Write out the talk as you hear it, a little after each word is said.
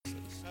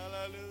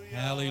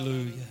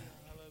Hallelujah.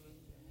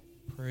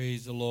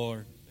 Praise the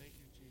Lord.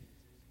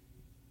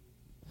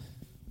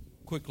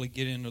 Quickly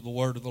get into the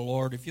word of the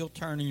Lord. If you'll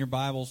turn in your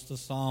Bibles to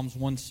Psalms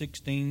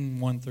 116,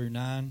 1 through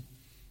 9.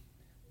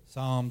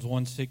 Psalms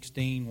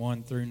 116,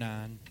 1 through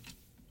 9.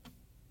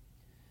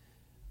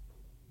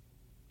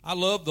 I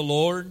love the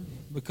Lord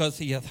because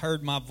he hath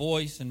heard my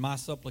voice and my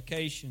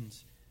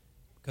supplications,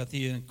 because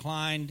he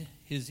inclined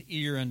his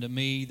ear unto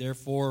me.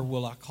 Therefore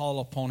will I call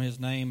upon his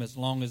name as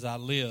long as I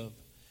live.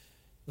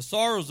 The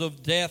sorrows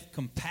of death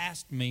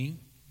compassed me,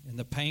 and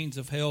the pains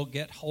of hell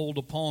get hold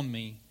upon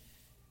me.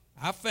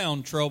 I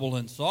found trouble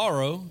and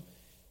sorrow.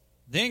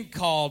 Then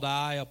called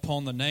I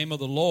upon the name of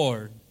the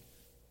Lord.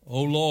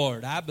 O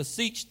Lord, I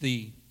beseech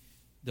thee,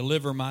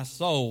 deliver my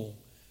soul.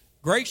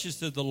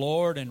 Gracious is the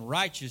Lord, and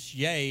righteous,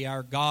 yea,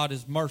 our God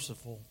is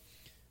merciful.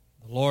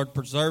 The Lord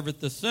preserveth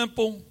the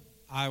simple.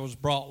 I was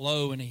brought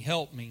low, and he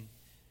helped me.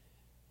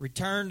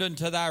 Return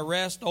unto thy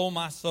rest, O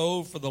my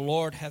soul, for the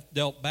Lord hath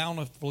dealt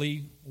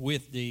bountifully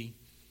with thee.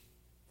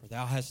 For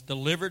thou hast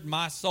delivered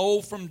my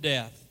soul from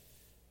death,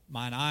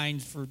 mine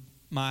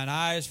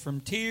eyes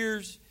from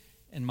tears,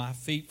 and my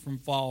feet from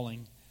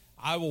falling.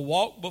 I will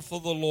walk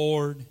before the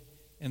Lord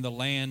in the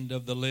land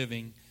of the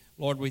living.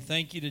 Lord, we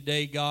thank you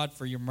today, God,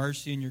 for your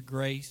mercy and your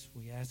grace.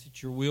 We ask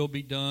that your will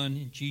be done.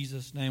 In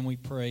Jesus' name we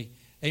pray.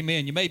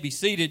 Amen. You may be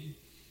seated.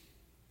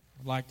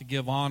 I'd like to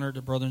give honor to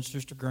Brother and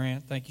Sister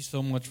Grant. Thank you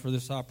so much for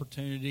this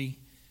opportunity,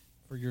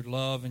 for your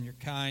love and your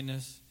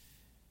kindness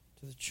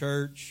to the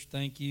church.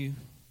 Thank you.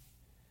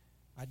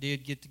 I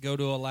did get to go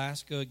to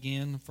Alaska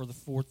again for the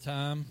fourth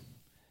time,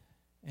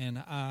 and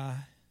I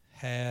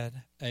had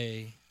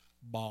a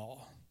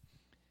ball.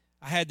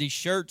 I had these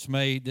shirts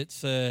made that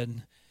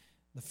said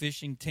the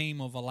fishing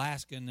team of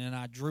Alaska, and then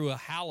I drew a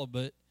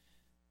halibut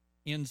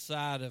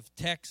inside of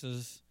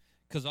Texas,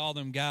 because all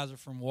them guys are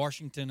from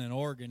Washington and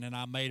Oregon, and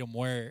I made them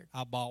wear it.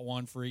 I bought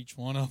one for each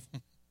one of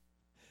them.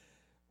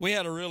 We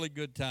had a really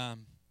good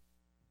time.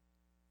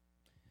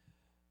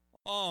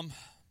 I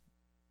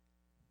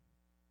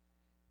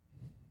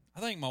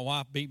think my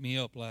wife beat me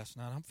up last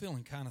night. I'm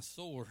feeling kind of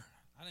sore.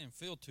 I didn't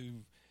feel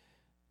too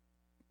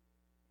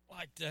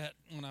like that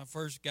when I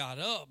first got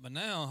up, but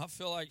now I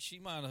feel like she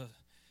might have,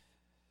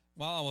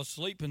 while I was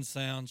sleeping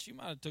sound, she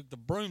might have took the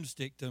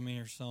broomstick to me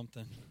or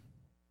something.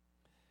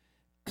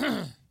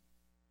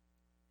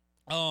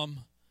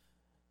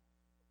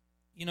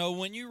 You know,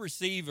 when you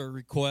receive a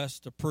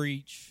request to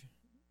preach,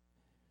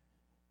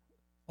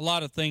 a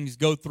lot of things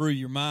go through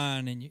your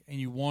mind, and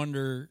you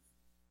wonder,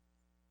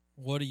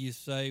 what do you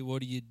say?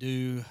 What do you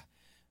do?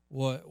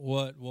 What?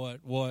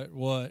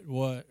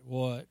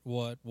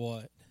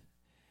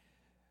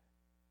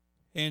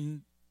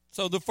 And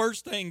so the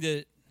first thing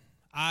that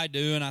I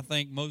do, and I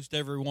think most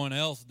everyone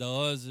else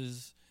does,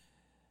 is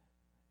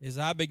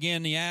I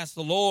begin to ask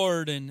the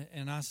Lord, and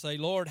I say,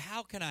 Lord,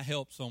 how can I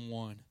help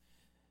someone?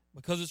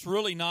 Because it's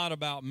really not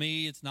about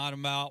me. It's not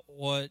about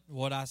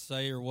what I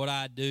say or what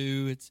I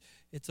do.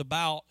 It's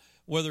about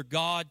whether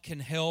God can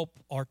help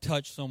or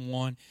touch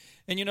someone.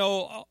 And, you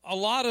know, a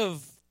lot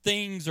of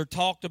things are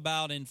talked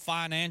about in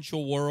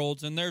financial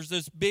worlds, and there's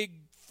this big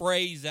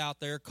phrase out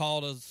there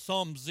called a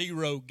sum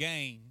zero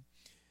game,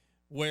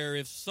 where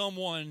if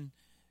someone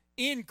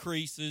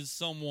increases,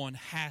 someone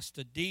has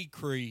to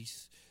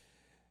decrease.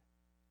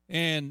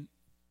 And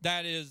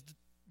that is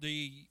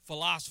the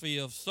philosophy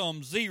of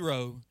sum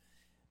zero.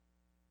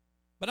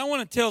 But I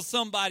want to tell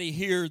somebody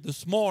here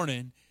this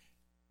morning,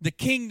 the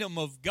kingdom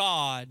of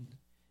God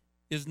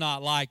is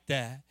not like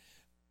that.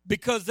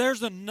 Because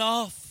there's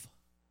enough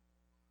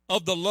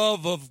of the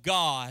love of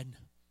God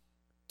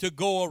to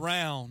go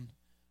around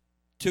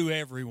to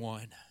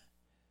everyone.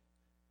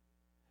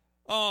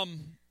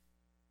 And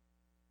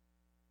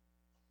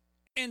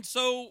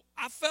so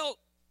I felt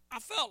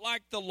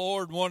like the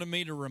Lord wanted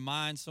me to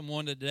remind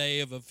someone today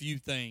of a few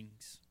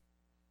things.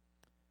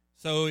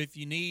 So if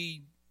you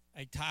need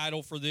a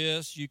title for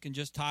this, you can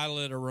just title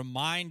it A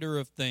Reminder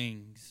of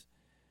Things.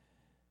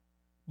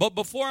 But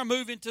before I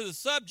move into the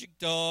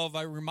subject of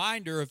a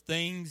reminder of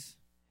things,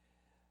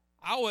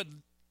 I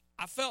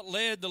felt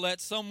led to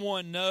let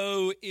someone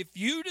know, if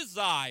you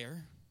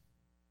desire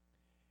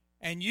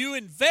and you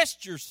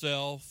invest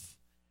yourself,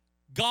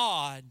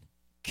 God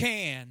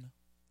can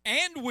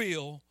and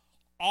will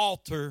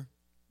alter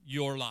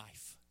your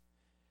life.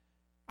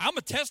 I'm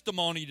a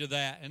testimony to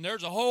that, and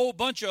there's a whole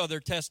bunch of other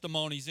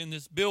testimonies in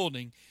this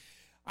building.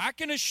 I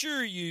can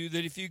assure you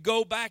that if you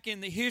go back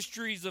in the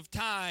histories of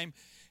time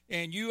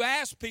and you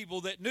ask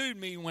people that knew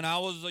me when I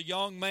was a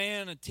young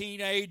man, a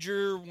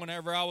teenager,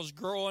 whenever I was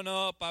growing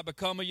up, I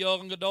become a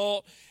young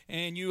adult,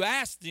 and you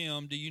ask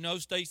them, do you know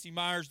Stacy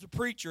Myers the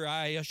preacher?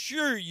 I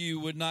assure you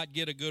would not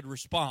get a good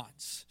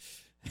response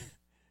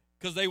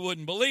because they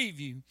wouldn't believe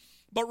you.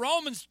 But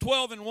Romans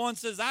 12:1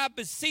 says, I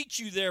beseech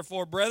you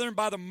therefore, brethren,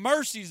 by the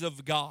mercies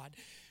of God.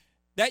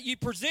 that ye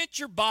present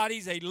your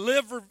bodies a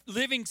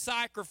living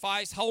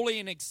sacrifice, holy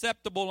and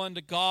acceptable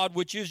unto God,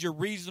 which is your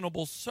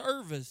reasonable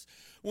service.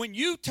 When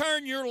you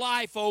turn your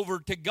life over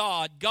to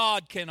God,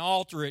 God can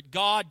alter it.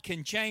 God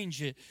can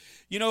change it.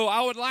 You know,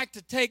 I would like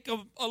to take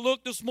a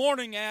look this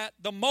morning at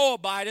the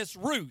Moabitess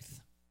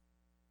Ruth.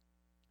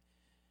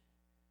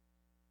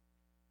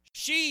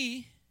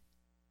 She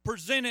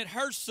presented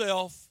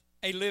herself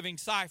a living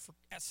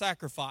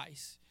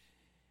sacrifice.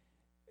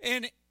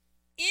 And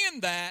in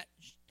that,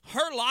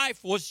 her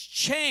life was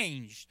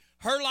changed.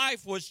 Her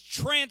life was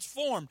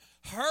transformed.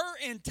 Her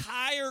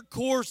entire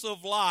course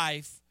of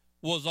life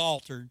was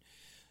altered.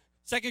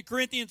 2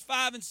 Corinthians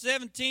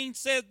 5:17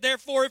 says,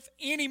 therefore, if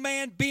any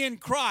man be in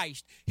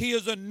Christ, he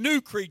is a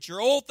new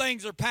creature. Old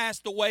things are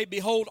passed away.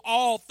 Behold,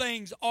 all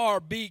things are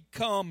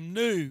become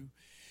new.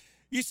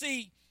 You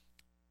see,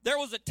 there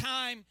was a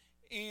time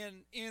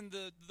in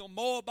the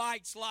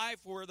Moabites' life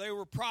where they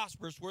were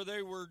prosperous, where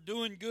they were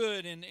doing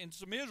good, and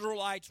some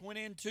Israelites went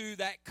into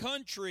that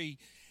country,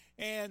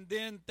 and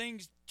then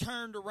things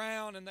turned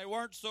around, and they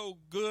weren't so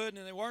good,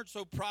 and they weren't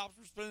so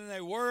prosperous than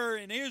they were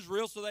in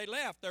Israel, so they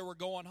left. They were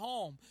going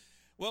home.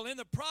 Well, in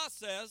the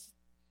process,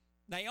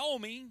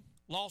 Naomi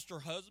lost her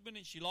husband,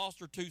 and she lost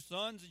her 2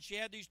 sons, and she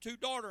had these 2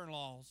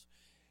 daughter-in-laws,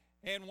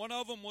 and one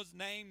of them was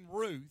named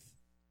Ruth.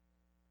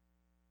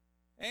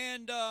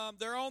 And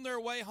they're on their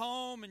way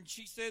home, and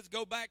she says,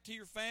 go back to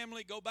your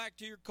family, go back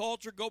to your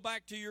culture, go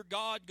back to your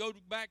God, go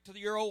back to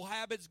your old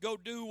habits, go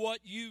do what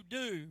you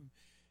do.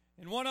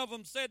 And one of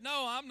them said,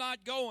 no, I'm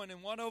not going,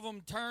 and one of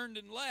them turned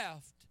and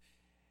left.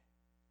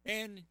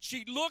 And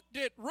she looked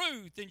at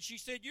Ruth, and she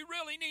said, you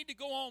really need to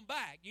go on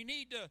back. You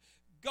need to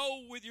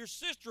go with your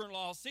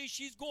sister-in-law. See,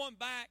 she's going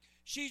back.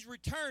 She's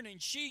returning.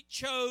 She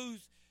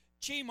chose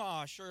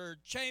Chemosh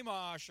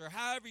or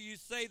however you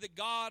say the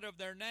God of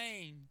their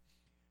name.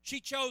 She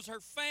chose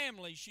her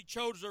family. She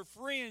chose her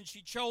friends.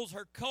 She chose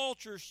her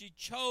culture. She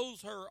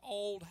chose her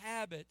old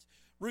habits.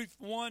 Ruth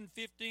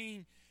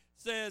 1:15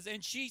 says,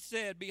 and she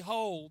said,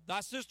 behold,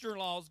 thy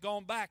sister-in-law is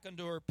gone back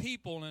unto her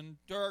people and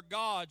to her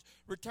gods.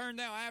 Return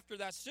thou after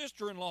thy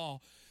sister-in-law.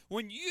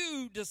 When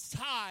you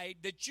decide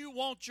that you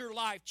want your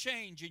life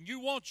changed and you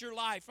want your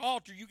life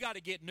altered, you got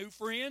to get new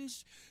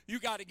friends. You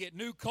got to get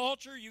new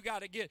culture. You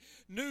got to get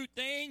new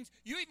things.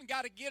 You even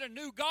got to get a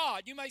new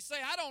God. You may say,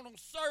 I don't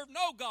serve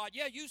no God.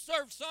 Yeah, you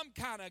serve some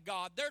kind of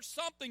God. There's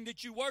something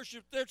that you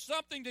worship. There's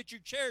something that you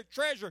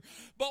treasure.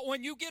 But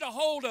when you get a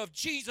hold of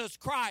Jesus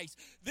Christ,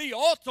 the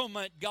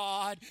ultimate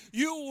God,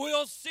 you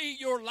will see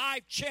your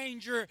life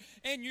changer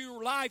and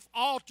your life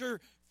alter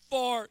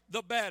for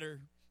the better.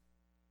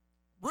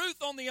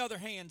 Ruth, on the other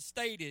hand,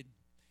 stated,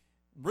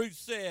 Ruth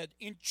said,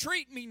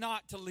 entreat me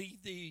not to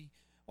leave thee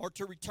or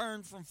to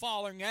return from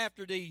following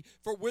after thee,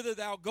 for whither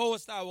thou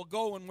goest I will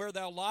go, and where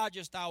thou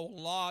lodgest I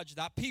will lodge.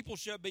 Thy people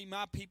shall be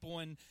my people,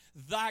 and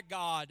thy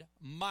God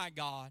my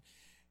God.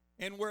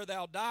 And where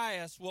thou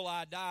diest will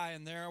I die,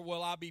 and there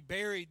will I be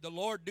buried. The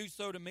Lord do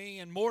so to me,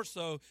 and more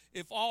so,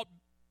 if aught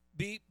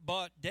be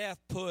but death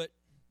put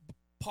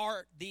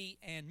part thee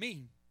and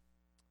me.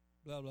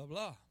 Blah, blah,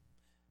 blah.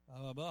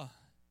 Blah, blah, blah.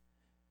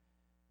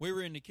 We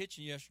were in the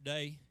kitchen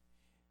yesterday,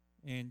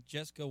 and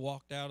Jessica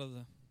walked out of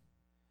the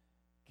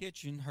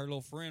kitchen. Her little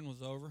friend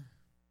was over.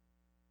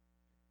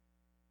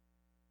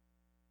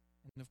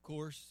 And, of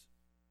course,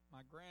 my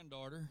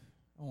granddaughter,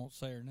 I won't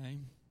say her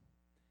name,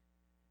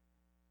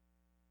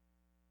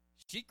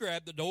 she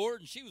grabbed the door,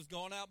 and she was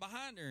going out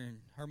behind her. And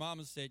her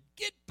mama said,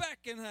 get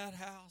back in that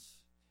house.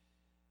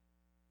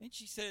 And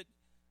she said,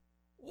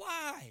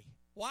 why?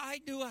 Why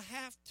do I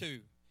have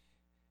to?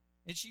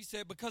 And she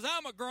said, because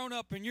I'm a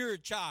grown-up and you're a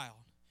child.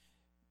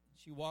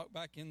 She walked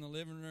back in the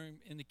living room,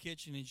 in the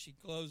kitchen, and she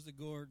closed the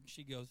door, and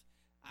she goes,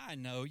 I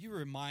know, you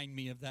remind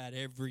me of that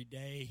every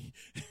day.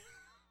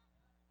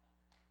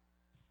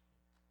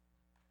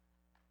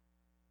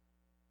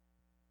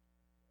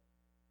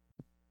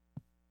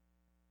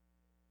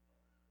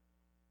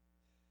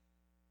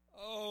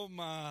 Oh,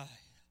 my.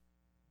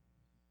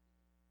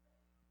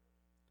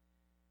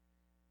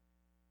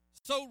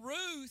 So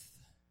Ruth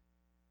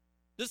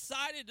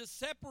decided to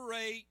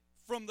separate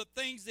from the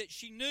things that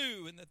she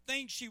knew and the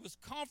things she was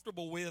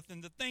comfortable with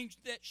and the things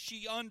that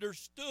she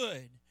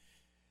understood.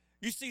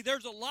 You see,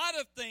 there's a lot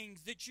of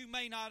things that you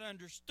may not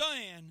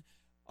understand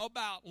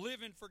about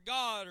living for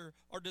God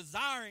or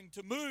desiring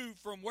to move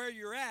from where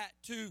you're at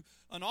to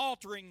an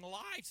altering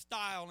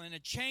lifestyle and a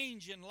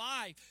change in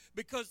life,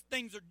 because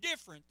things are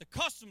different. The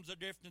customs are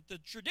different. The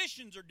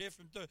traditions are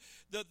different.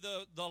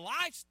 The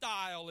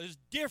lifestyle is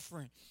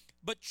different.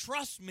 But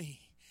trust me,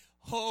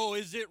 oh,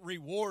 is it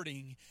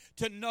rewarding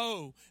to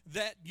know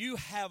that you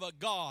have a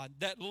God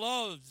that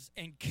loves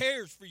and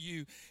cares for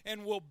you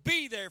and will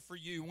be there for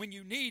you when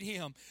you need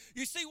him.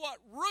 You see, what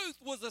Ruth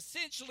was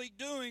essentially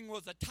doing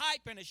was a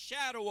type and a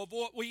shadow of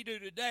what we do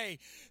today.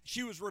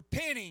 She was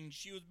repenting.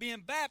 She was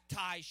being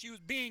baptized. She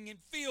was being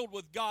filled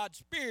with God's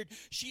Spirit.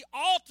 She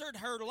altered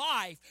her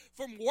life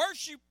from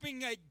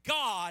worshiping a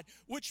God,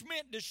 which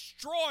meant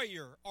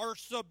destroyer or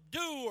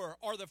subduer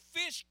or the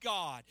fish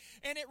god.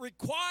 And it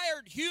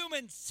required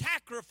human sacrifice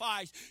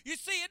sacrifice. You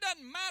see, it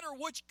doesn't matter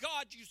which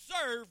God you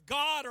serve,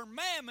 God or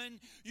mammon,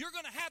 you're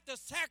going to have to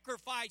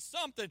sacrifice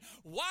something.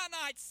 Why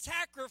not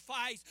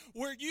sacrifice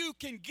where you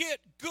can get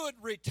good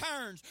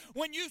returns?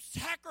 When you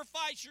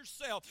sacrifice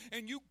yourself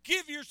and you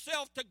give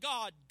yourself to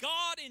God,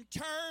 God in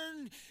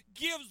turn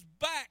gives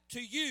back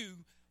to you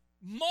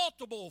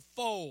multiple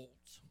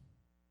folds.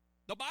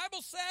 The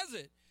Bible says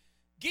it.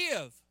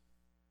 Give,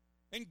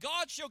 and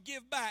God shall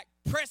give back,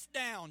 pressed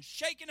down,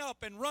 shaken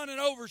up, and running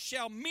over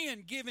shall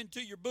men give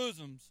into your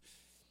bosoms.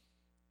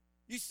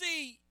 You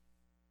see,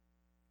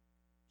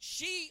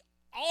 she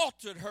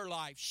altered her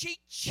life. She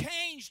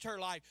changed her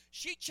life.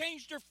 She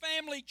changed her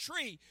family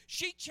tree.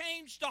 She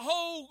changed the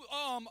whole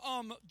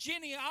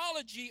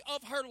genealogy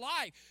of her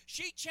life.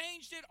 She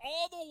changed it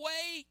all the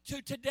way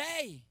to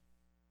today.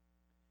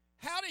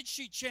 How did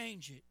she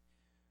change it?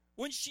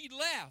 When she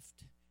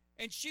left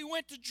and she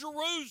went to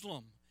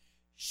Jerusalem,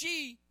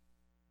 she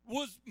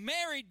was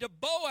married to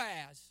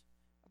Boaz.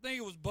 I think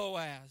it was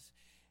Boaz.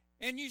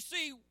 And you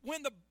see,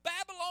 when the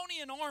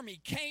Babylonian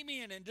army came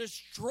in and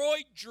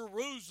destroyed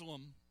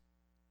Jerusalem,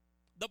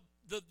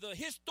 the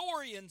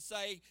historians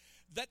say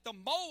that the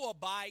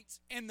Moabites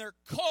and their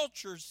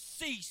cultures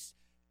ceased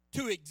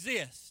to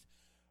exist.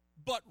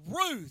 But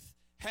Ruth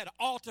had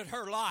altered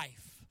her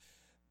life.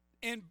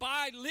 And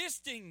by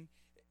listing,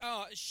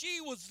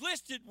 she was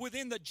listed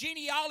within the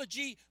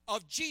genealogy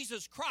of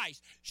Jesus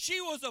Christ. She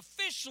was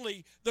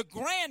officially the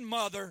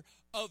grandmother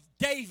of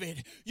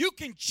David. You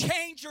can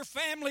change your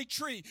family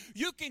tree.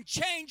 You can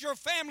change your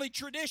family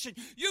tradition.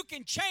 You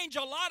can change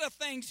a lot of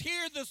things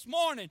here this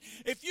morning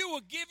if you will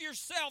give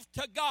yourself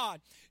to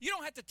God. You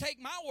don't have to take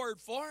my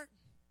word for it.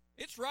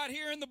 It's right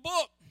here in the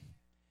book.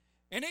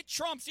 And it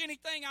trumps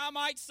anything I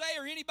might say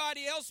or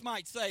anybody else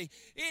might say.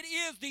 It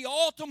is the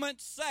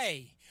ultimate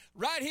say.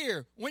 Right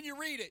here, when you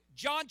read it,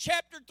 John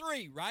chapter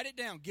 3, write it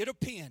down. Get a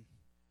pen.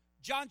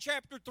 John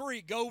chapter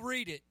 3, go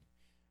read it.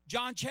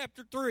 John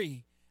chapter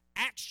 3.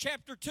 Acts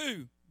chapter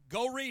 2,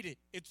 go read it.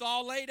 It's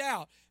all laid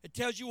out. It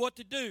tells you what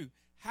to do.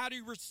 How do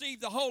you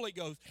receive the Holy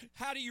Ghost?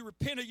 How do you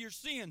repent of your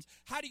sins?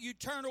 How do you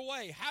turn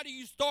away? How do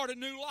you start a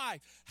new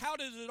life? How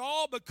does it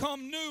all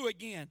become new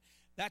again?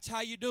 That's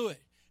how you do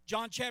it.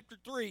 John chapter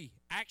 3,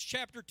 Acts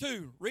chapter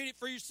 2. Read it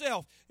for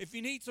yourself. If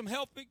you need some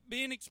help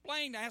being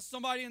explained, ask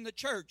somebody in the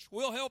church.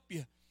 We'll help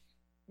you.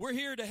 We're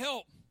here to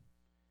help.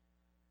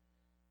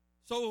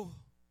 So,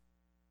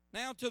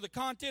 now to the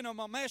content of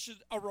my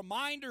message, a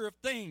reminder of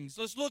things.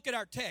 Let's look at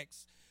our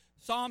text.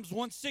 Psalms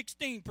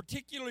 116,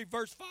 particularly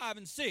verse 5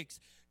 and 6.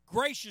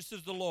 Gracious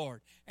is the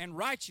Lord, and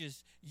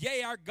righteous.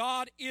 Yea, our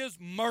God is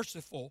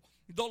merciful.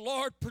 The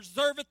Lord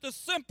preserveth the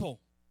simple.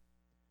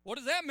 What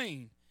does that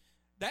mean?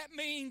 That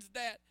means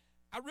that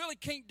I really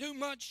can't do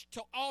much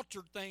to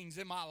alter things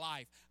in my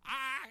life.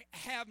 I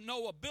have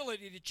no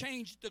ability to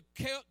change the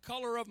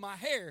color of my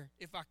hair.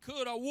 If I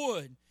could, I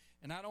would.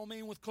 And I don't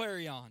mean with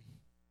Clarion.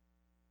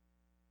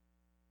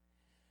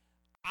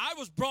 I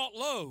was brought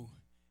low,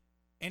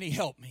 and he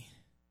helped me.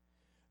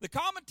 The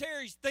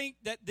commentaries think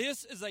that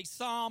this is a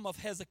psalm of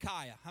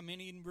Hezekiah. How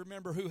many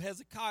remember who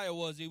Hezekiah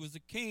was? He was the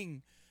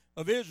king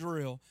of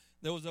Israel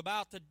that was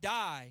about to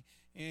die,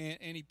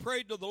 and he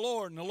prayed to the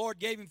Lord, and the Lord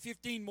gave him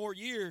 15 more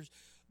years.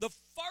 The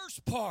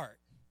first part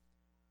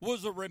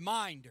was a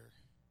reminder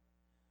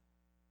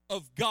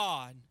of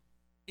God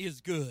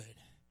is good.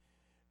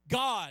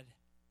 God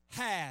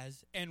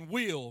has and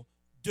will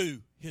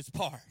do his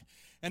part.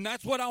 And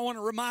that's what I want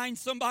to remind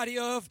somebody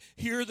of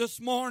here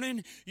this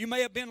morning. You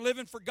may have been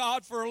living for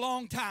God for a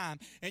long time,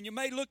 and you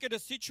may look at a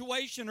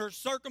situation or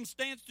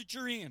circumstance that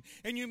you're in,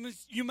 and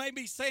you may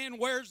be saying,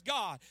 where's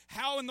God?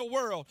 How in the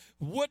world?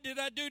 What did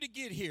I do to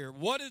get here?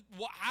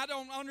 I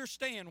don't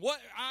understand.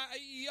 What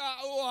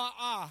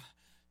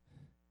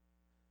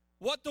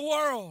the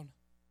world?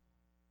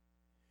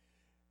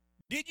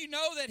 Did you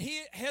know that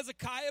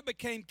Hezekiah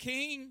became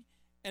king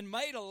and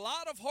made a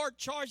lot of hard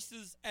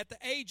choices at the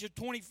age of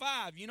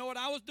 25. You know what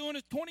I was doing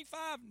at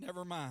 25?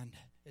 Never mind.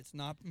 It's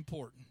not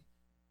important.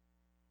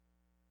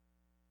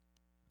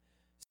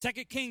 2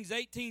 Kings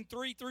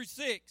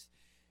 18:3-6.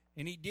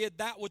 And he did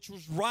that which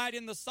was right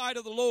in the sight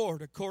of the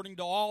Lord, according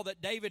to all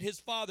that David his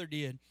father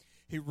did.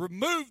 He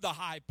removed the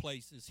high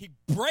places. He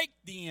brake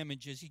the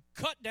images. He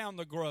cut down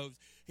the groves.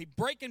 He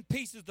brake in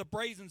pieces the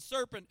brazen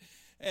serpent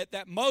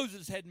that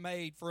Moses had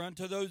made. For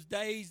unto those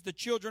days the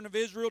children of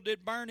Israel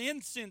did burn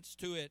incense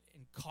to it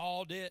and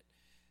called it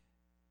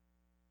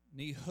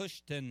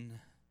Nehushtan.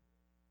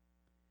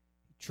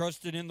 He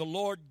trusted in the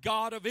Lord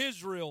God of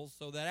Israel,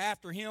 so that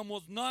after him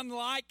was none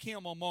like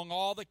him among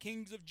all the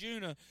kings of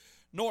Judah,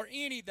 nor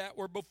any that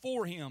were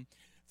before him.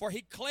 For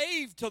he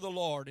clave to the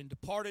Lord and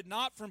departed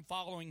not from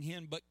following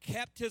him, but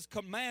kept his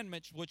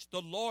commandments, which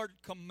the Lord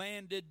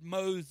commanded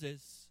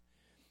Moses.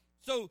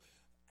 So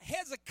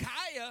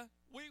Hezekiah,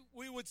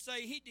 we would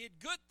say he did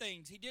good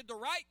things. He did the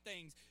right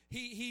things.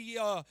 He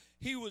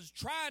was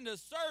trying to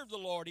serve the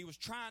Lord. He was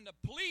trying to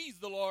please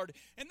the Lord.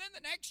 And then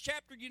the next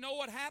chapter, you know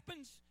what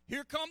happens?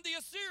 Here come the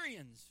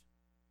Assyrians.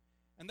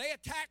 And they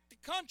attack the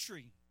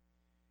country.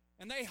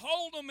 And they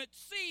hold them at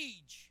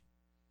siege.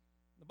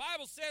 The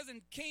Bible says,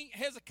 and King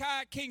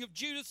Hezekiah, king of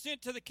Judah,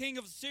 sent to the king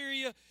of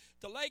Assyria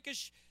to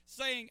Lachish,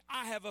 saying,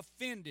 I have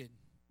offended.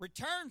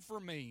 Return for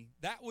me.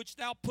 That which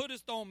thou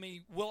puttest on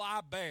me will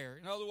I bear.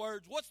 In other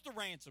words, what's the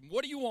ransom?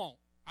 What do you want?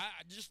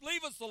 Just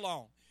leave us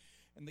alone.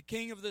 And the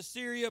king of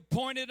Assyria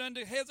appointed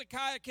unto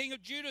Hezekiah, king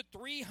of Judah,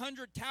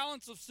 300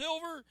 talents of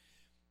silver,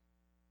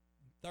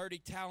 30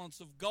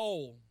 talents of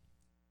gold.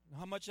 You know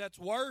how much that's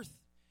worth?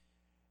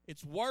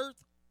 It's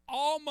worth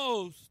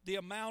almost the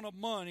amount of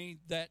money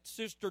that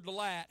Sister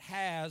Delat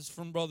has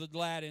from Brother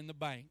Delat in the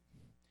bank.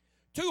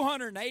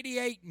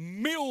 $288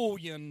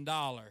 million.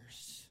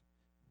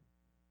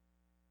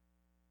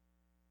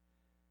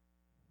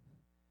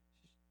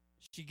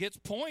 She gets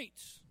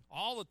points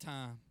all the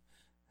time.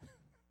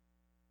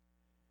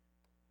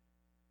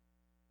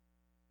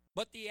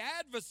 But the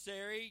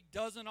adversary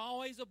doesn't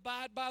always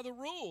abide by the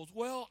rules.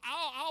 Well,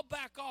 I'll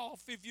back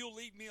off if you'll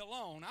leave me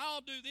alone.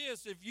 I'll do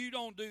this if you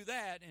don't do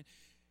that. And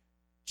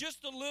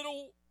just a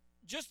little,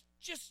 just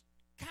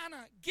kind of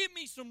give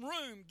me some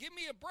room. Give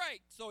me a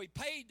break. So he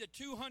paid the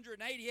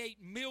 $288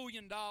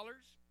 million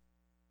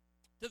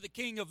to the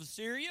king of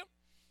Assyria.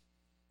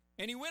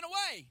 And he went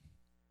away.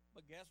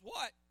 But guess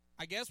what?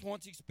 I guess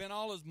once he spent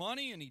all his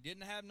money and he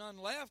didn't have none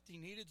left, he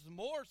needed some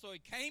more, so he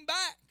came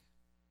back.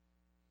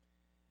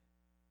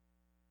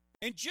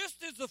 And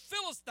just as the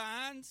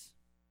Philistines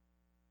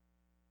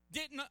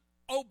didn't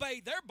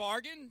obey their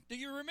bargain, do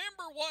you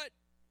remember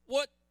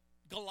what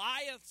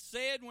Goliath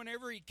said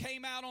whenever he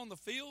came out on the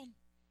field?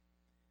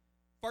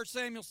 1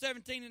 Samuel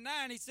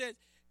 17:9, he said,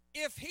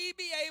 if he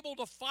be able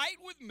to fight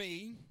with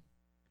me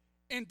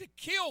and to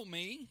kill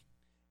me,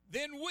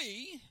 then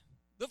we,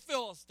 the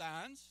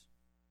Philistines,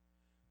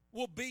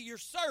 will be your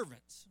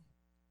servants.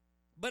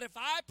 But if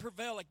I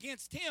prevail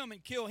against him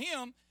and kill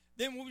him,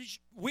 then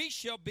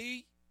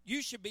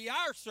you should be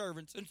our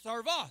servants and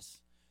serve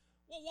us.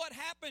 Well, what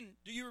happened?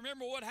 Do you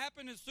remember what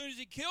happened as soon as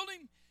he killed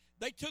him?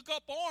 They took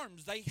up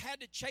arms. They had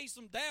to chase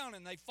him down,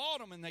 and they fought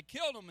him, and they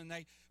killed him, and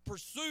they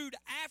pursued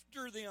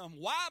after them.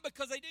 Why?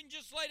 Because they didn't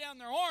just lay down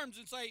their arms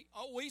and say,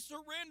 oh, we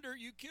surrender.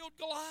 You killed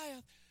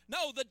Goliath.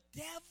 No, the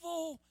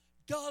devil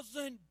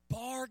doesn't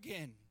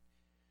bargain.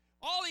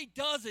 All he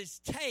does is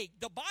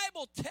take. The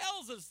Bible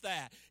tells us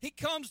that. He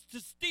comes to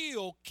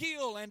steal,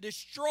 kill, and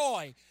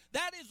destroy.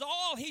 That is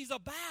all he's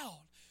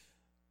about.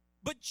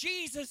 But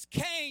Jesus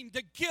came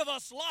to give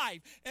us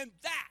life, and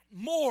that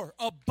more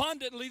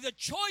abundantly. The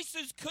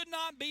choices could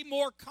not be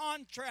more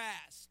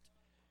contrast.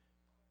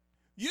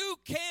 You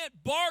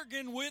can't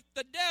bargain with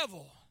the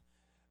devil,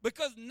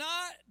 because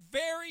not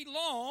very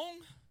long,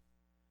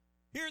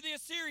 here the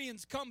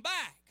Assyrians come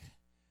back.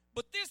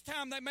 But this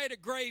time they made a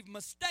grave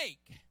mistake.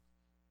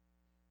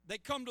 They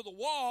come to the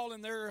wall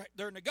and they're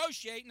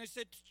negotiating. They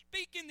said,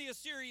 speak in the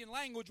Assyrian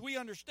language. We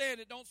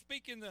understand it. Don't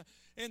speak in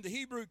the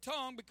Hebrew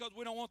tongue, because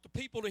we don't want the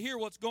people to hear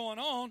what's going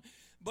on.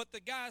 But the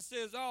guy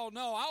says, oh,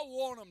 no, I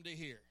want them to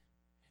hear.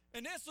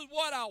 And this is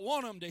what I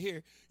want them to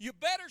hear. You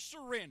better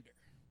surrender.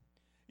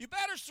 You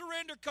better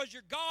surrender, because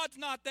your God's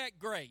not that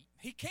great.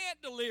 He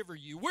can't deliver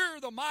you.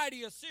 We're the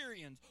mighty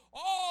Assyrians.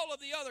 All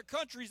of the other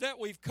countries that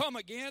we've come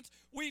against,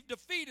 we've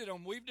defeated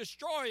them. We've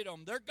destroyed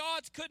them. Their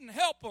gods couldn't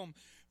help them.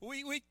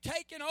 We've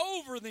taken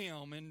over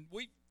them, and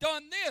we've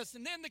done this.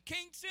 And then the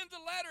king sends a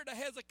letter to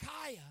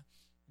Hezekiah.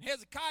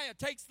 Hezekiah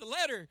takes the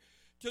letter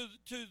to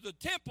the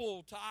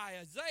temple, to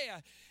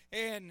Isaiah,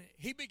 and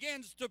he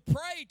begins to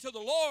pray to the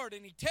Lord,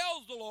 and he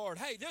tells the Lord,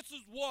 hey, this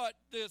is what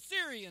the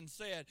Assyrians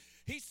said.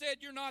 He said,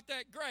 you're not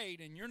that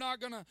great, and you're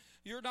not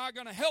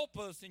gonna help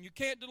us, and you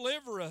can't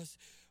deliver us.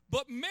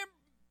 But remember,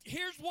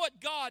 here's what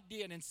God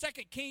did in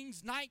 2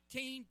 Kings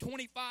 19,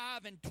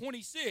 25, and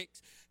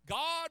 26.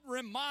 God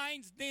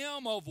reminds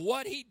them of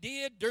what he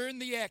did during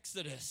the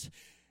Exodus.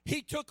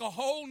 He took a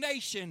whole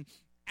nation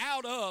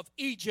out of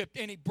Egypt,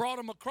 and he brought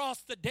them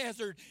across the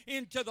desert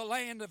into the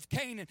land of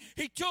Canaan.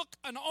 He took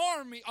an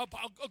army, a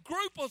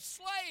group of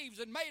slaves,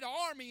 and made an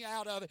army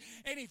out of it,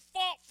 and he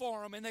fought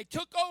for them, and they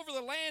took over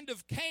the land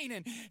of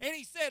Canaan. And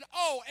he said,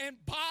 oh, and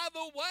by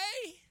the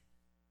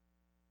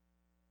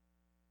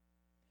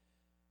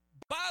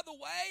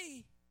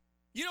way,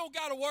 you don't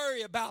got to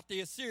worry about the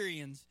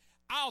Assyrians.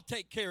 I'll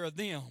take care of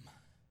them.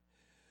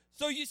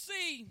 So you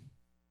see,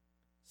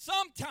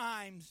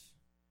 sometimes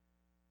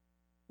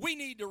we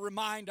need to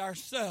remind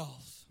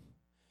ourselves.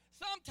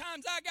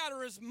 Sometimes I got to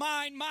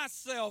remind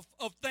myself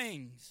of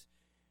things.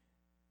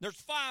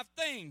 There's 5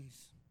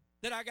 things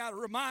that I got to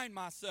remind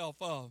myself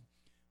of.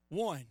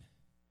 1,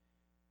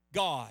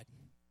 God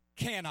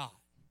cannot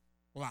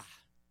lie.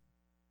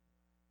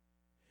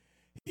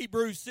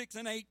 Hebrews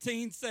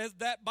 6:18 says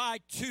that by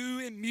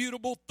 2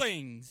 immutable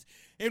things,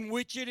 in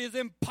which it is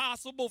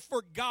impossible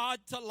for God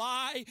to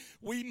lie,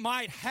 we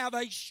might have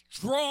a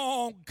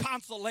strong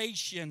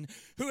consolation,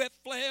 who have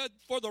fled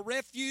for the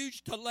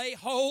refuge to lay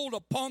hold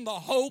upon the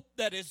hope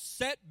that is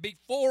set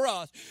before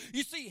us.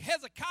 You see,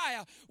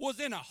 Hezekiah was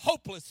in a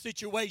hopeless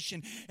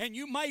situation, and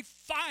you may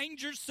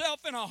find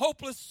yourself in a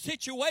hopeless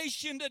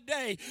situation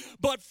today.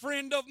 But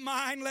friend of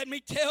mine, let me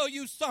tell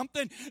you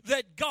something,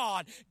 that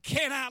God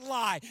cannot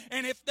lie.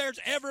 And if there's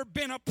ever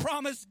been a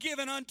promise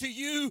given unto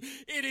you,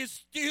 it is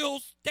still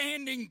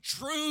standing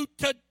true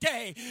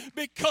today,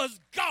 because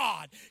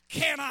God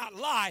cannot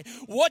lie.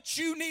 What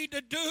you need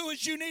to do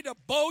is you need to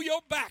bow your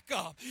back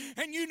up,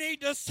 and you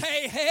need to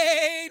say,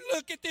 hey,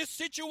 look at this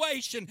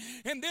situation,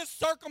 in this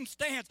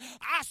circumstance.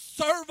 I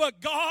serve a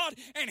God,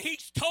 and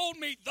He's told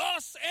me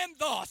thus and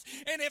thus.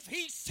 And if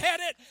He said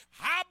it,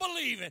 I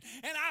believe it,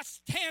 and I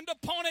stand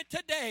upon it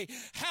today.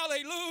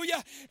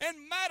 Hallelujah.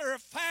 And matter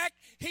of fact,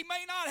 He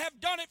may not have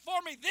done it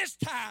for me this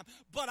time,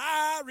 but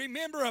I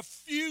remember a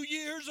few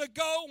years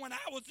ago when I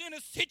was in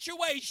a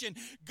situation,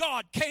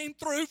 God came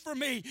through for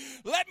me.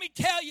 Let me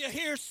tell you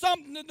here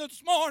something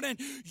this morning.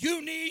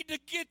 You need to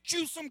get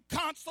you some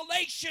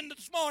consolation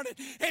this morning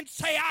and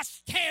say, I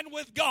stand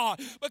with God,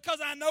 because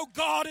I know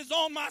God is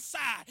on my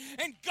side,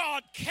 and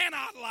God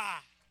cannot lie.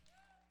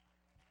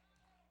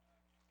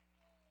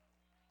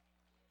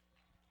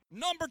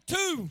 Number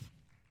 2,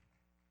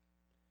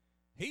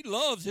 He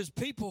loves His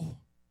people.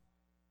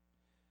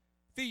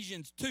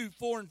 Ephesians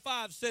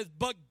 2:4-5 says,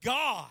 but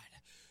God,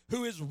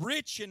 who is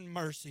rich in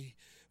mercy,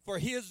 for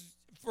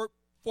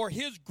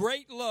his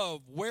great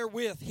love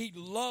wherewith He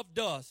loved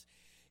us,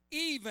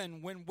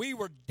 even when we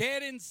were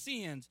dead in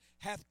sins,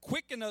 hath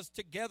quickened us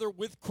together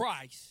with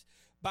Christ.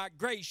 By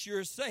grace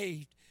you're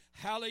saved.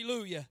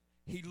 Hallelujah.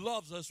 He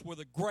loves us with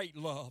a great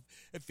love.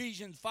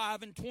 Ephesians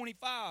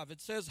 5:25,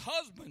 it says,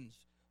 husbands,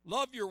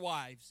 love your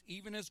wives,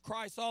 even as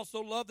Christ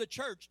also loved the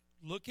church.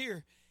 Look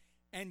here.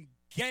 And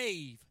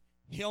gave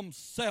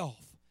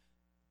Himself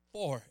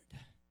for it.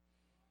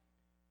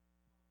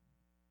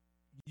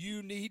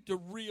 You need to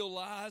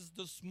realize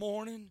this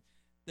morning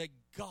that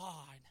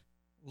God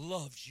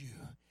loves you.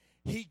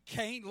 He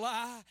can't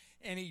lie,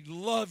 and He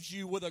loves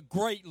you with a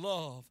great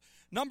love.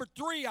 Number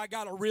 3, I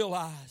got to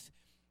realize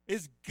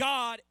is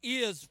God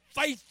is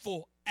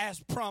faithful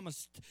as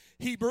promised.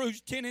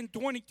 Hebrews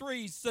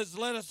 10:23 says,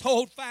 let us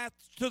hold fast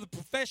to the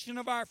profession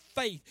of our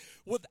faith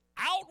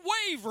without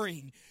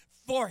wavering,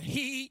 for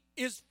He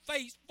is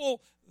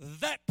faithful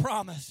that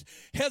promise.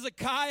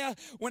 Hezekiah,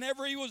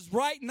 whenever he was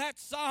writing that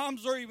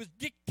Psalms or he was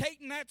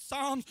dictating that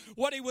Psalms,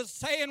 what he was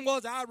saying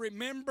was, I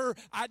remember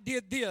I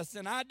did this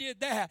and I did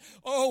that.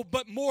 Oh,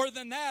 but more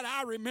than that,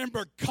 I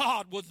remember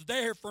God was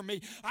there for me.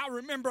 I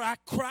remember I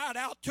cried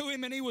out to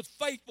Him and He was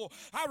faithful.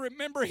 I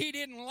remember He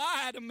didn't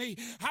lie to me.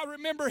 I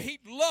remember He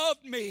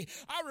loved me.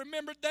 I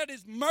remembered that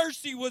His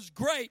mercy was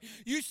great.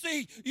 You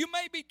see, you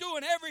may be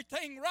doing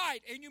everything right,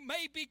 and you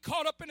may be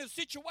caught up in a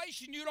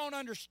situation you don't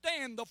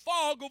understand. The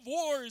fog of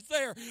war is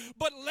there.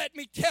 But let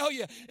me tell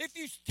you, if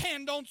you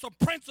stand on some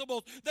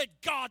principles that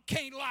God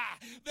can't lie,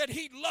 that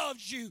He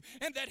loves you,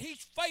 and that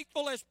He's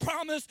faithful as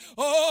promised,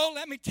 oh,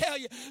 let me tell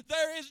you,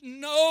 there is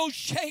no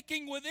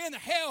shaking within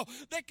hell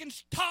that can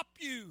stop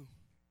you.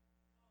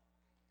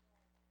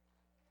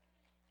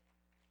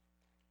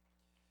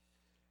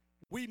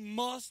 We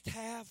must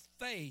have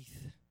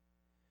faith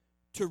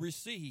to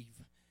receive.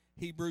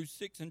 Hebrews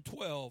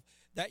 6:12,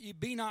 that ye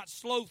be not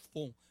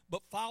slothful,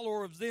 but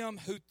follower of them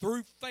who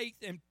through faith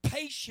and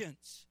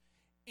patience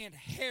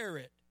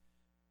inherit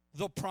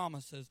the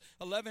promises.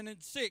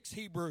 11:6,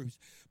 Hebrews,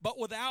 but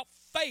without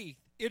faith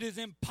it is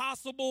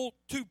impossible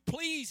to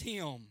please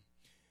Him.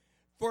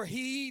 For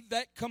he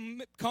that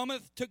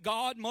cometh to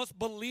God must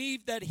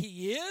believe that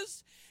He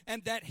is,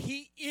 and that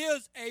He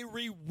is a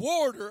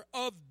rewarder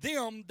of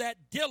them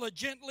that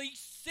diligently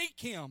seek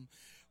Him.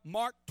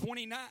 Mark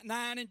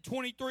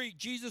 29:23,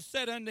 Jesus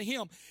said unto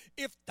him,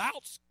 if thou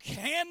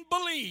can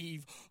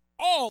believe,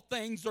 all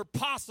things are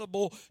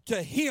possible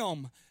to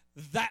him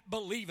that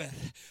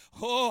believeth.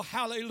 Oh,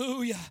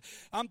 hallelujah.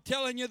 I'm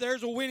telling you,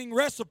 there's a winning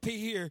recipe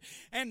here.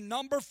 And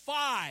number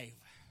 5,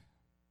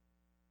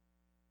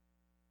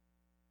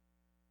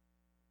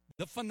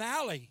 the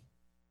finale,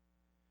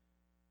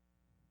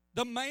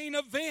 the main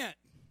event.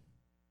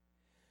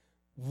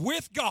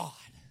 With God,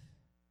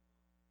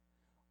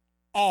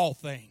 all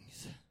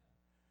things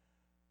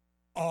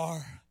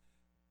are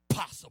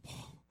possible.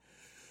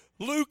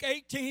 Luke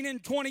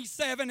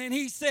 18:27, and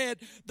He said,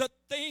 the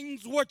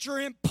things which are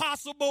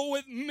impossible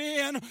with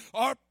men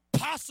are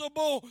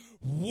possible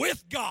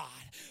with God.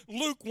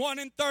 Luke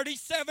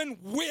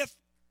 1:37, with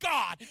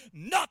God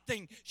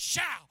nothing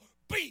shall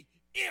be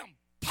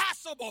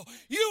impossible.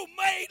 You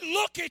may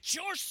look at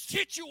your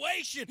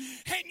situation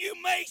and you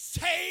may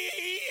say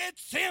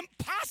it's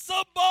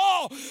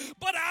impossible,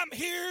 but I'm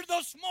here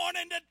this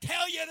morning to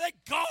tell you that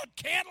God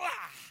can't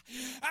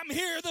lie. I'm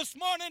here this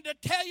morning to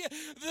tell you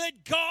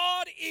that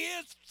God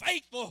is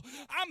faithful.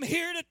 I'm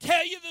here to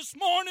tell you this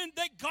morning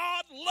that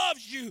God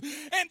loves you,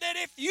 and that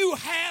if you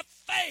have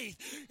faith,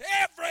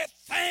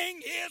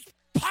 everything is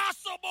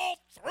possible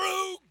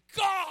through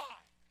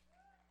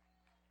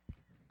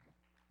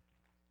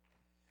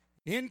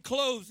In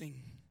closing,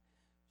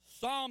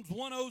 Psalms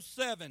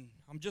 107.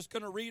 I'm just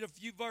going to read a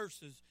few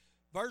verses.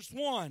 Verse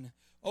 1.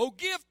 Oh,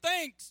 give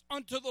thanks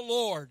unto the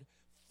Lord,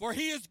 for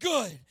he is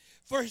good,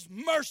 for his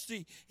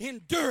mercy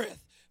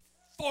endureth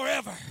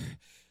forever.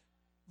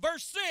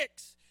 Verse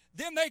 6.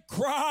 Then they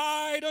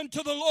cried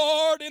unto the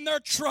Lord in their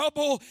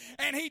trouble,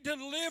 and he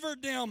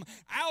delivered them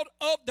out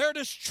of their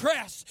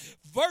distress.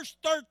 Verse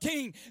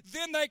 13,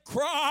 then they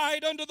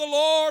cried unto the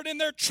Lord in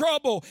their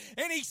trouble,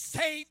 and he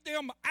saved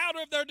them out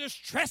of their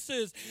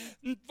distresses.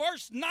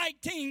 Verse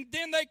 19,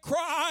 then they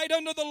cried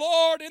unto the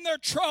Lord in their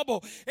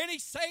trouble, and he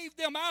saved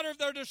them out of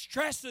their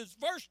distresses.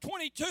 Verse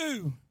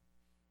 22,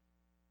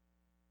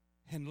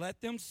 and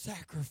let them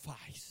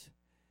sacrifice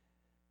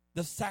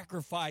the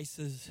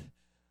sacrifices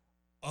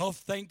of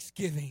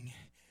thanksgiving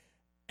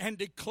and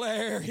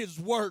declare his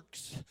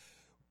works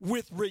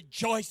with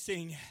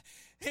rejoicing.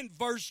 In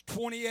verse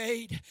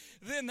 28,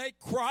 then they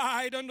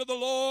cried unto the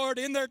Lord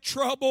in their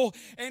trouble,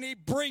 and he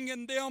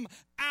bringing them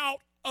out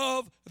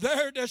of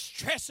their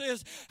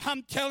distresses.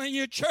 I'm telling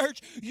you,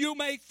 church, you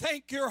may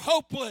think you're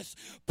hopeless.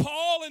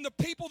 Paul and the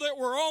people that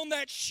were on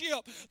that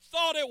ship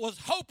thought it was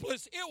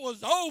hopeless. It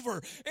was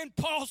over. And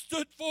Paul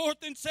stood forth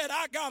and said,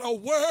 I got a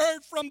word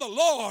from the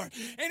Lord.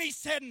 And he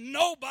said,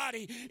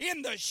 nobody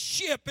in the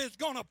ship is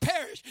going to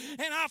perish.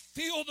 And I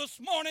feel this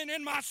morning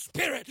in my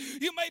spirit,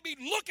 you may be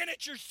looking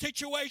at your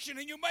situation,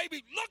 and you may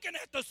be looking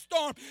at the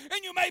storm,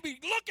 and you may be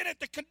looking at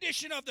the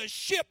condition of the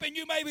ship, and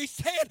you may be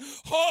saying,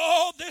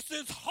 oh, this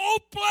is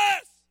hopeless.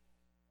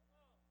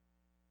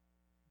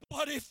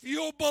 But if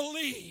you'll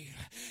believe,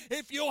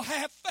 if you'll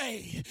have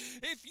faith,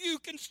 if you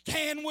can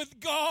stand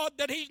with God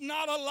that he's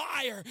not a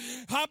liar,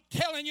 I'm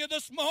telling you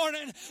this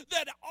morning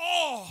that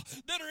all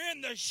that are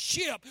in the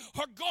ship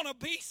are going to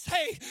be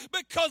saved,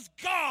 because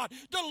God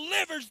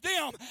delivers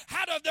them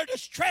out of their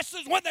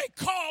distresses when they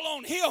call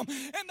on him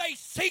and they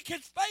seek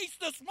his face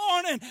this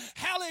morning.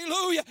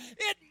 Hallelujah.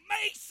 It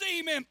may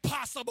seem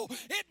impossible.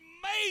 It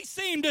may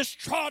seem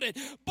distraughted,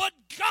 but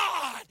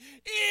God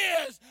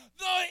is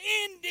the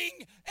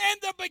ending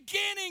and the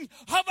beginning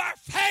of our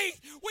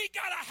faith. We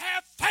got to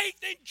have faith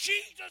in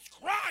Jesus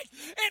Christ.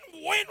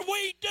 And when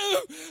we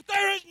do,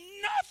 there is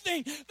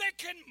nothing that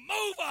can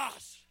move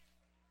us.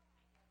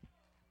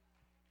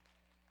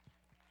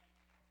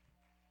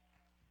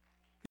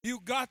 You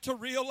got to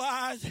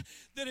realize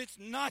that it's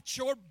not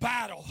your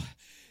battle.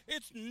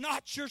 It's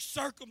not your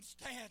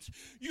circumstance.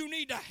 You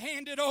need to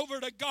hand it over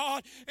to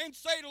God and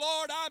say,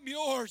 Lord, I'm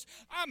yours.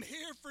 I'm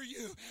here for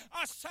you.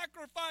 I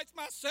sacrifice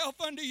myself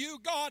unto you,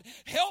 God.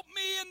 Help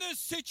me in this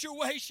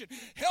situation.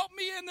 Help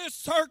me in this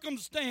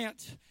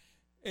circumstance.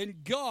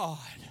 And God,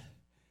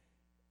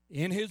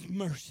 in his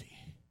mercy,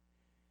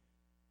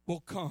 will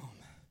come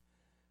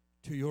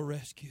to your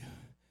rescue.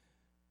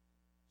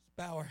 Let's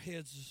bow our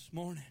heads this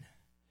morning.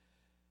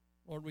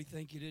 Lord, we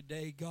thank you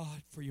today,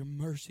 God, for your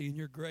mercy and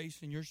your grace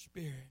and your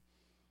spirit.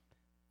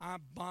 I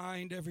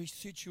bind every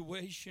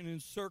situation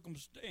and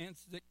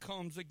circumstance that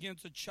comes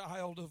against a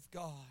child of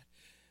God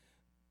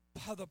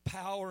by the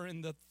power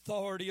and the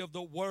authority of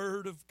the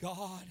Word of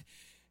God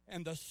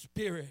and the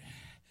Spirit.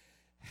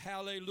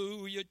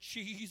 Hallelujah,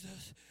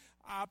 Jesus.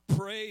 I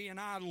pray and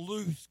I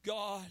loose,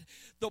 God,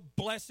 the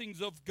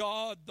blessings of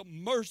God, the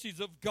mercies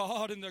of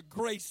God, and the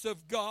grace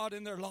of God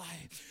in their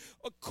life.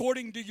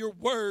 According to your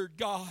word,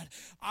 God,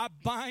 I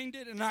bind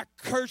it and I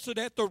curse it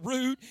at the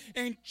root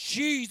in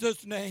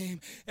Jesus' name.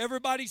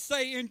 Everybody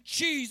say, in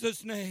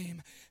Jesus'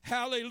 name.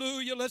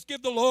 Hallelujah. Let's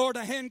give the Lord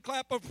a hand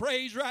clap of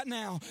praise right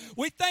now.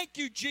 We thank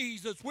you,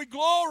 Jesus. We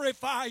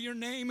glorify your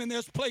name in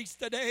this place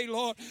today,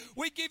 Lord.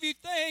 We give you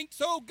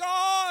thanks, oh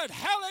God.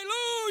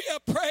 Hallelujah.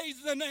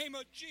 Praise the name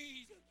of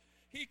Jesus.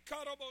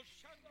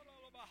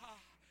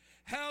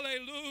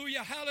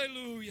 Hallelujah,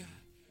 hallelujah.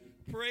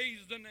 Praise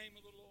the name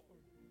of the Lord.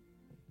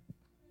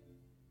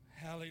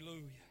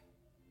 Hallelujah.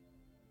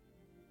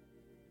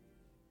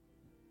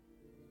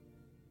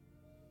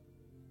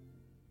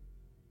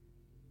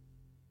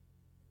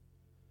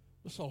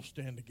 Let's all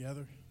stand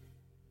together.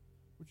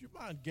 Would you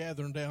mind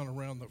gathering down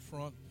around the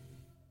front?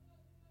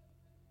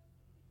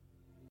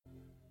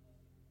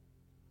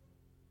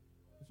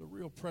 There's a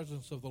real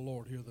presence of the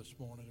Lord here this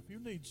morning. If you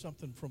need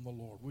something from the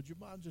Lord, would you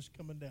mind just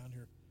coming down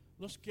here?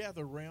 Let's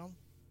gather around.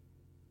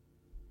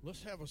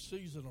 Let's have a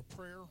season of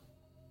prayer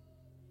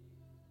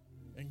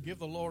and give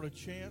the Lord a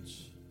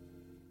chance.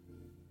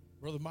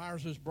 Brother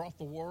Myers has brought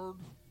the word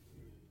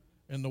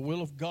and the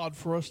will of God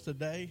for us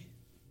today.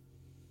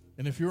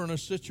 And if you're in a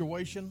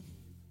situation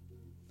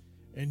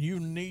and you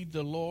need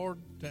the Lord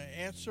to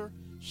answer,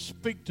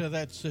 speak to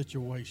that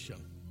situation.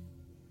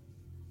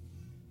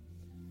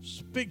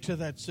 Speak to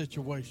that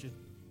situation.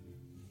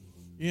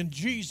 In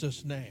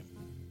Jesus' name.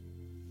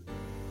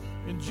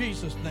 In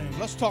Jesus' name.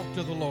 Let's talk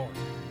to the Lord.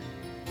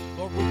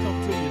 Lord, we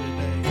come to you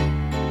today.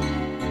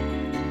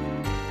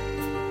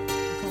 We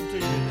come to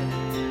you today.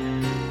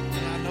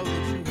 And I know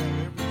that you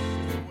have every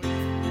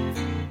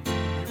situation.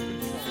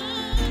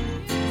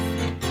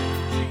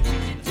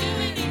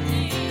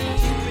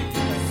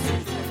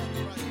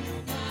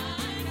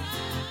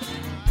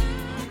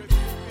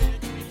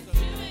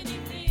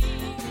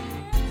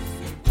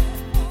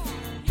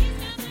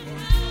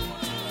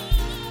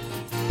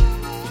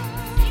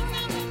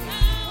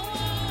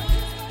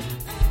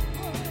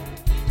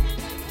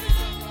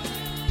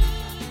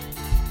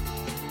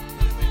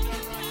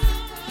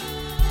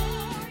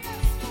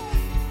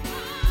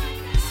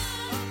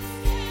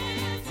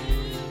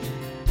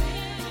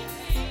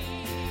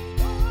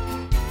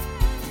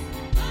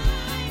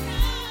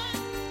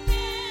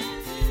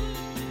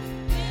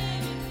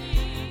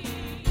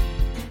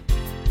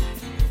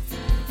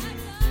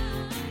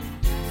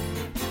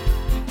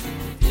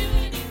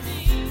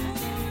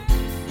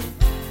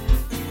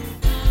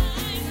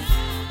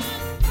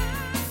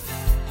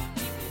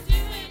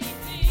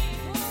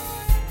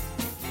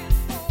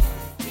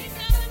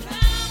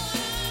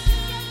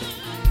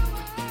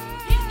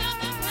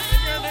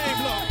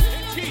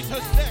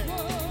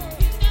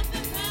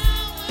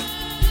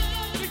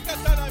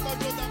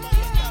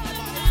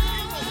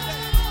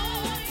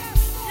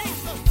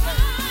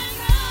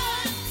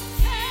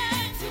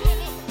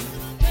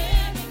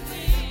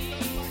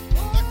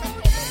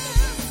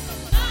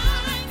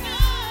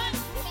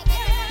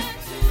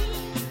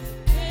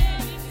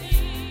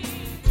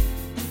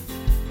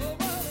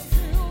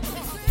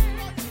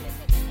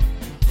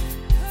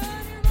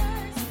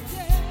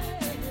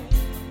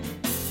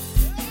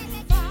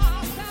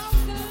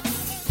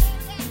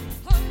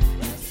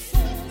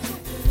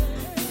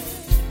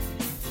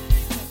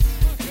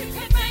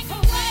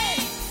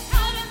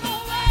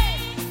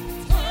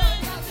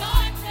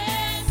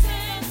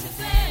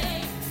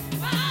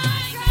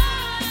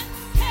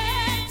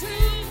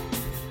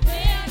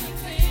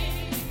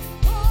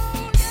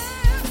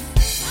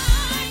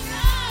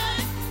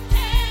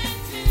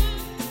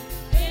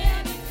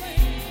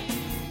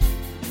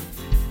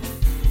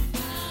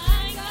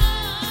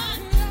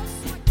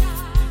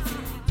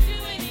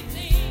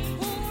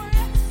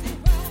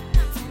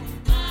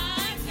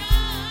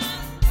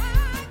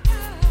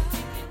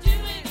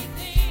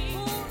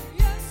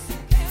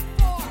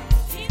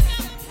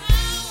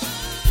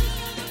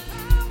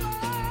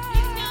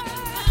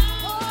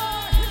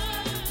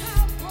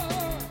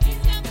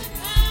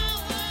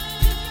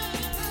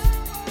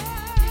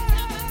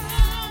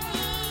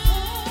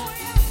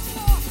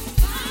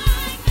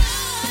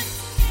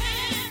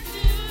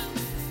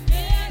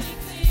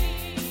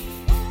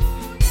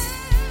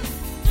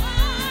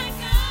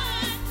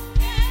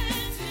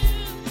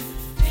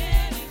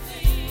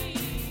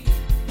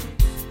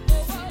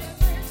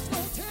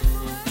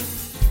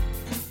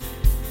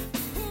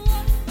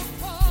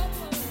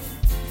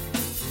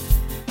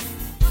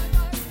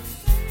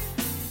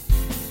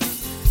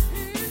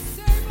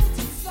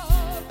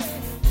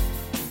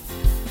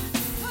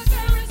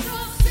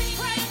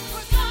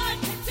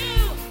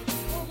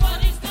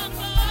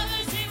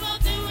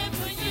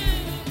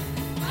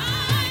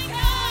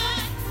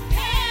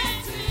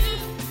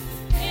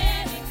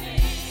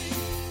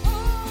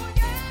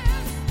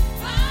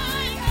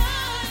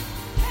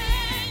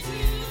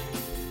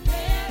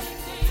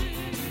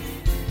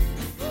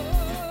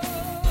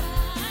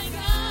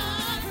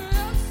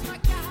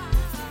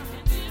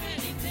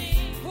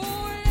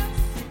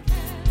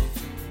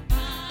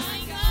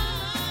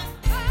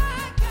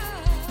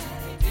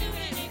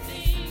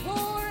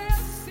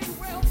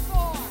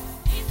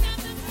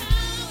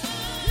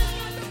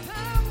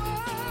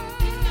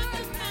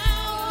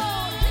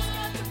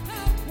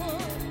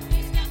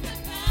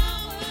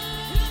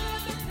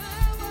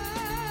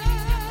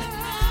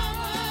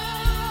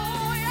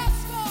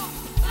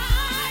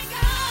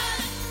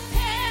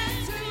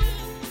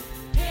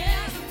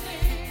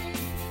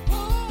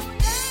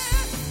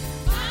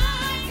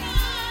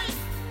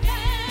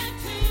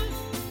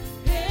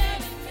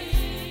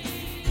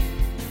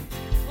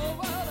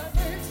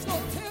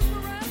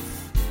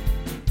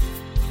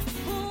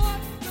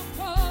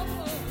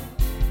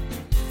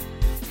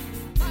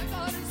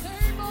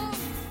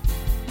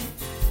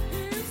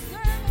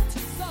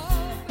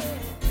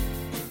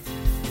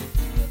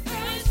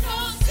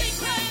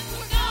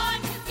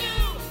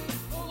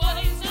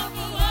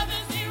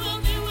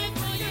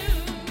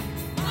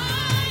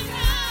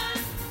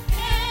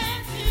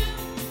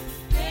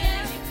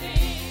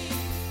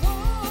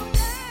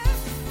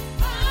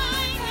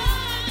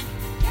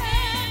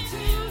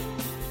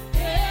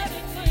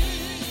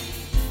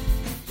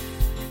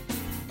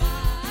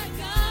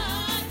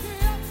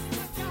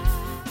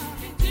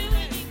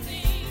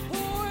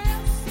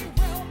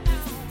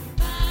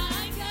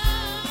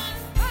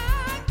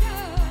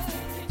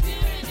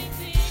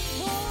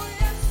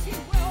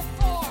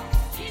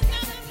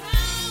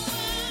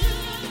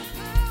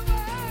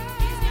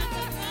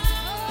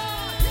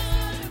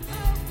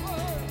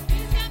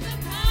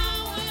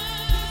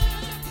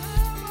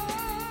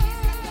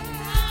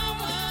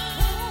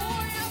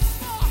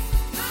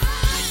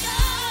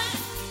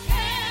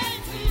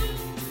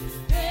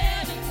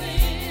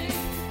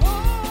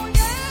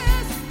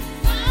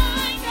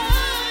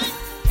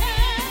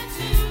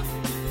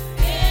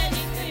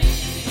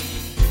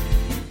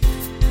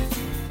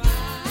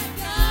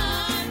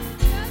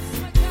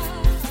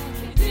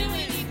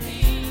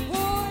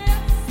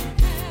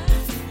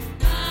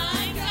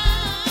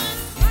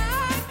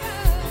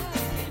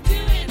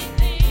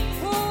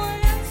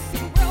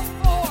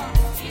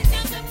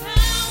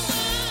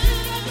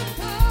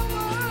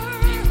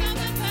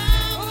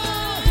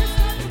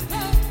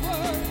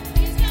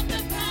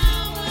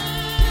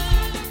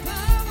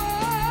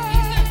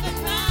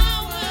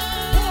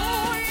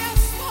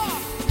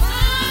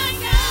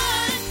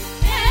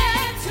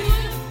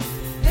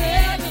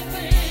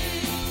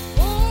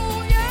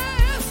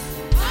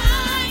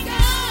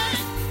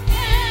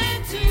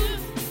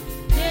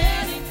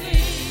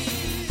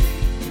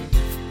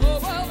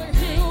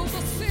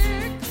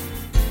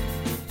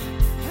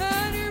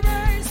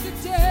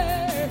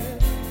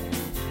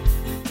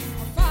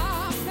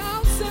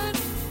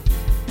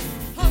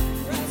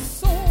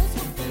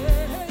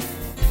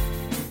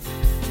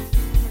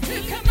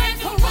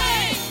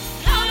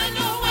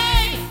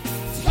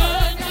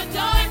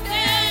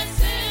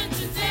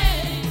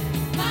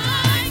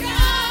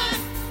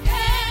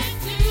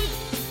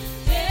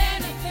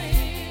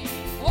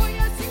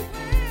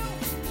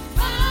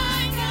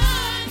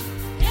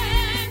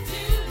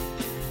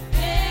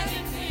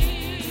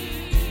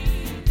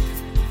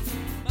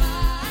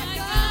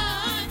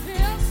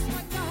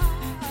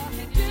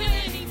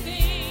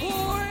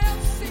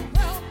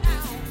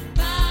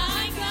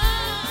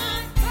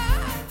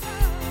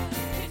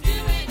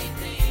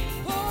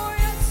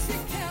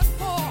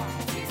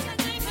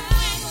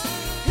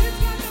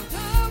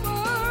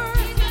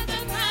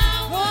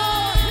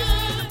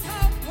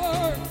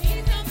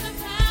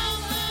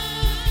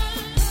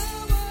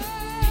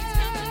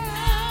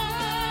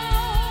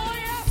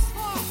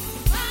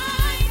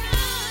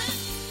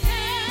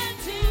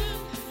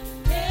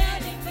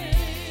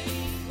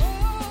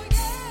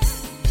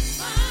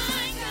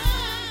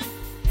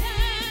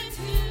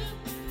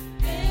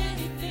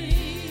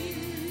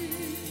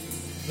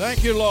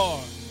 Thank you,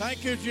 Lord.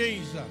 Thank you,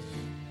 Jesus.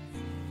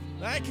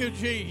 Thank you,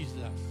 Jesus.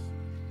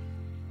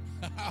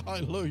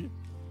 Hallelujah.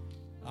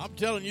 I'm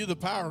telling you, the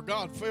power of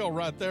God fell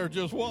right there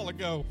just a while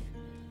ago.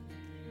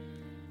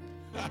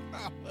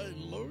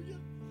 Hallelujah.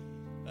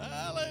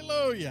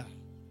 Hallelujah.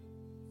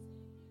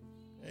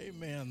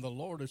 Amen. The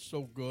Lord is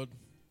so good.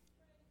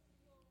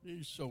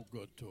 He's so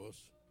good to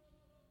us.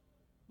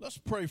 Let's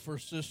pray for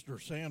Sister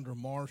Sandra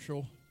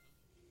Marshall,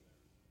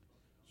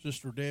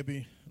 Sister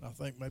Debbie, and I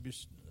think maybe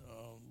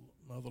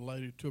another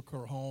lady took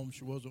her home.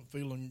 She wasn't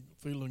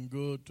feeling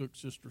good, took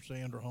Sister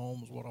Sandra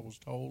home is what I was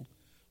told.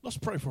 Let's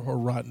pray for her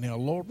right now.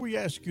 Lord, we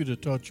ask you to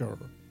touch her.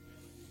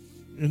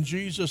 In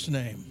Jesus'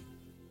 name.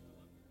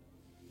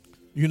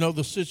 You know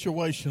the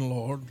situation,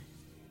 Lord.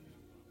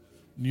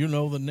 You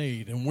know the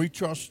need, and we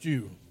trust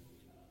you.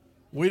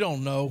 We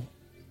don't know,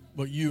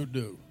 but you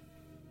do.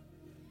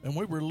 And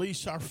we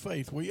release our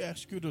faith. We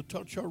ask you to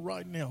touch her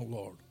right now,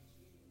 Lord.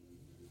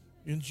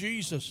 In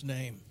Jesus'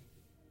 name.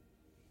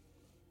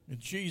 In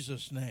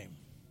Jesus' name.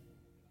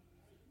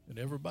 And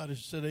everybody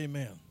said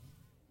amen.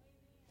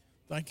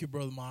 Thank you,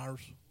 Brother Myers.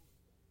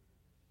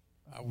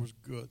 I was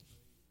good.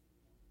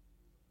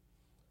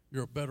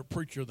 You're a better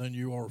preacher than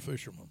you are a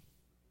fisherman.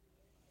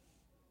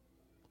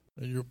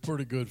 And you're a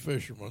pretty good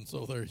fisherman,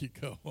 so there you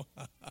go.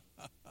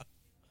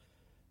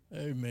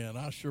 Amen.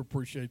 I sure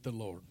appreciate the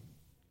Lord.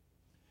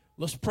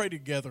 Let's pray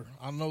together.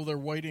 I know they're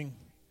waiting.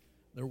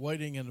 They're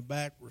waiting in the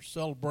back for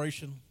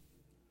celebration.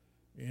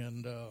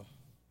 And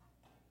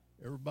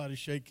everybody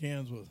shake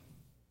hands with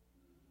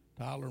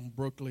Tyler and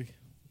Brookley,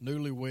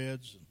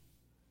 newlyweds,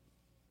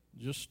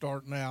 just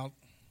starting out.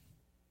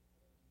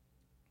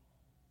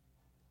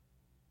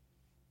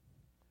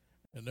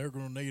 And they're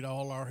going to need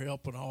all our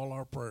help and all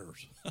our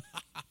prayers.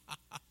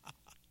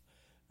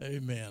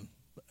 Amen.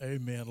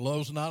 Amen.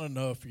 Love's not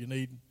enough. You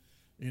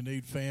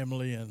need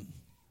family and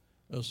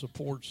a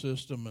support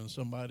system and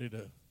somebody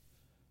to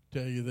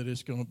tell you that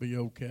it's going to be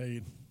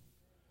okay.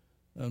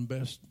 And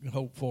best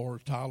hope for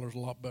Tyler's a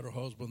lot better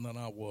husband than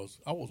I was.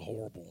 I was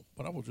horrible,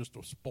 but I was just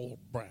a spoiled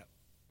brat.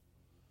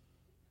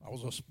 I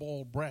was a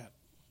spoiled brat.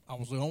 I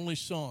was the only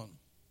son.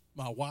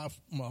 My wife,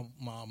 my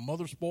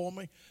mother spoiled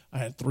me. I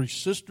had 3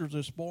 sisters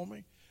that spoiled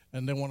me.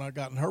 And then when I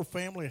got in her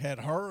family, it had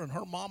her and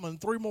her mama and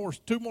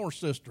 2 more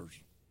sisters.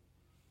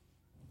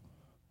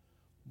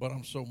 But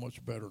I'm so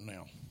much better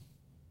now.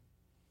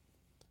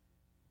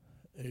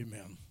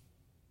 Amen.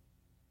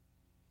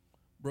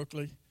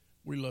 Brookley,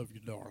 we love you,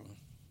 darling.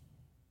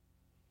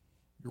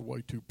 You're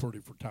way too pretty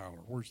for Tyler.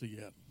 Where's he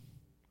at?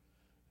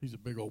 He's a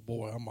big old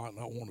boy. I might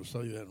not want to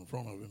say that in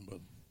front of him,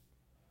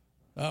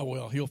 but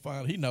well, he'll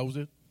find. He knows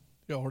it.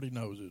 He already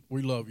knows it.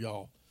 We love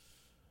y'all.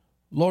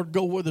 Lord,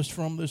 go with us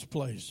from this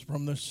place,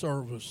 from this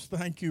service.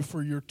 Thank you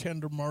for your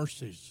tender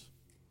mercies.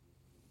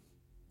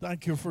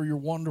 Thank you for your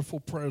wonderful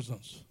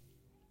presence.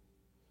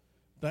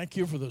 Thank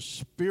you for the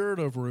spirit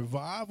of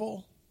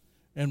revival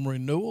and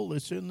renewal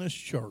that's in this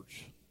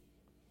church.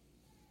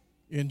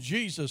 In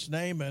Jesus'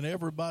 name, and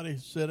everybody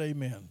said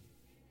amen.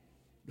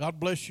 God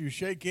bless you.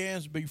 Shake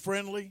hands, be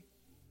friendly.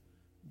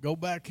 Go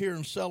back here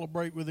and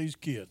celebrate with these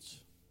kids.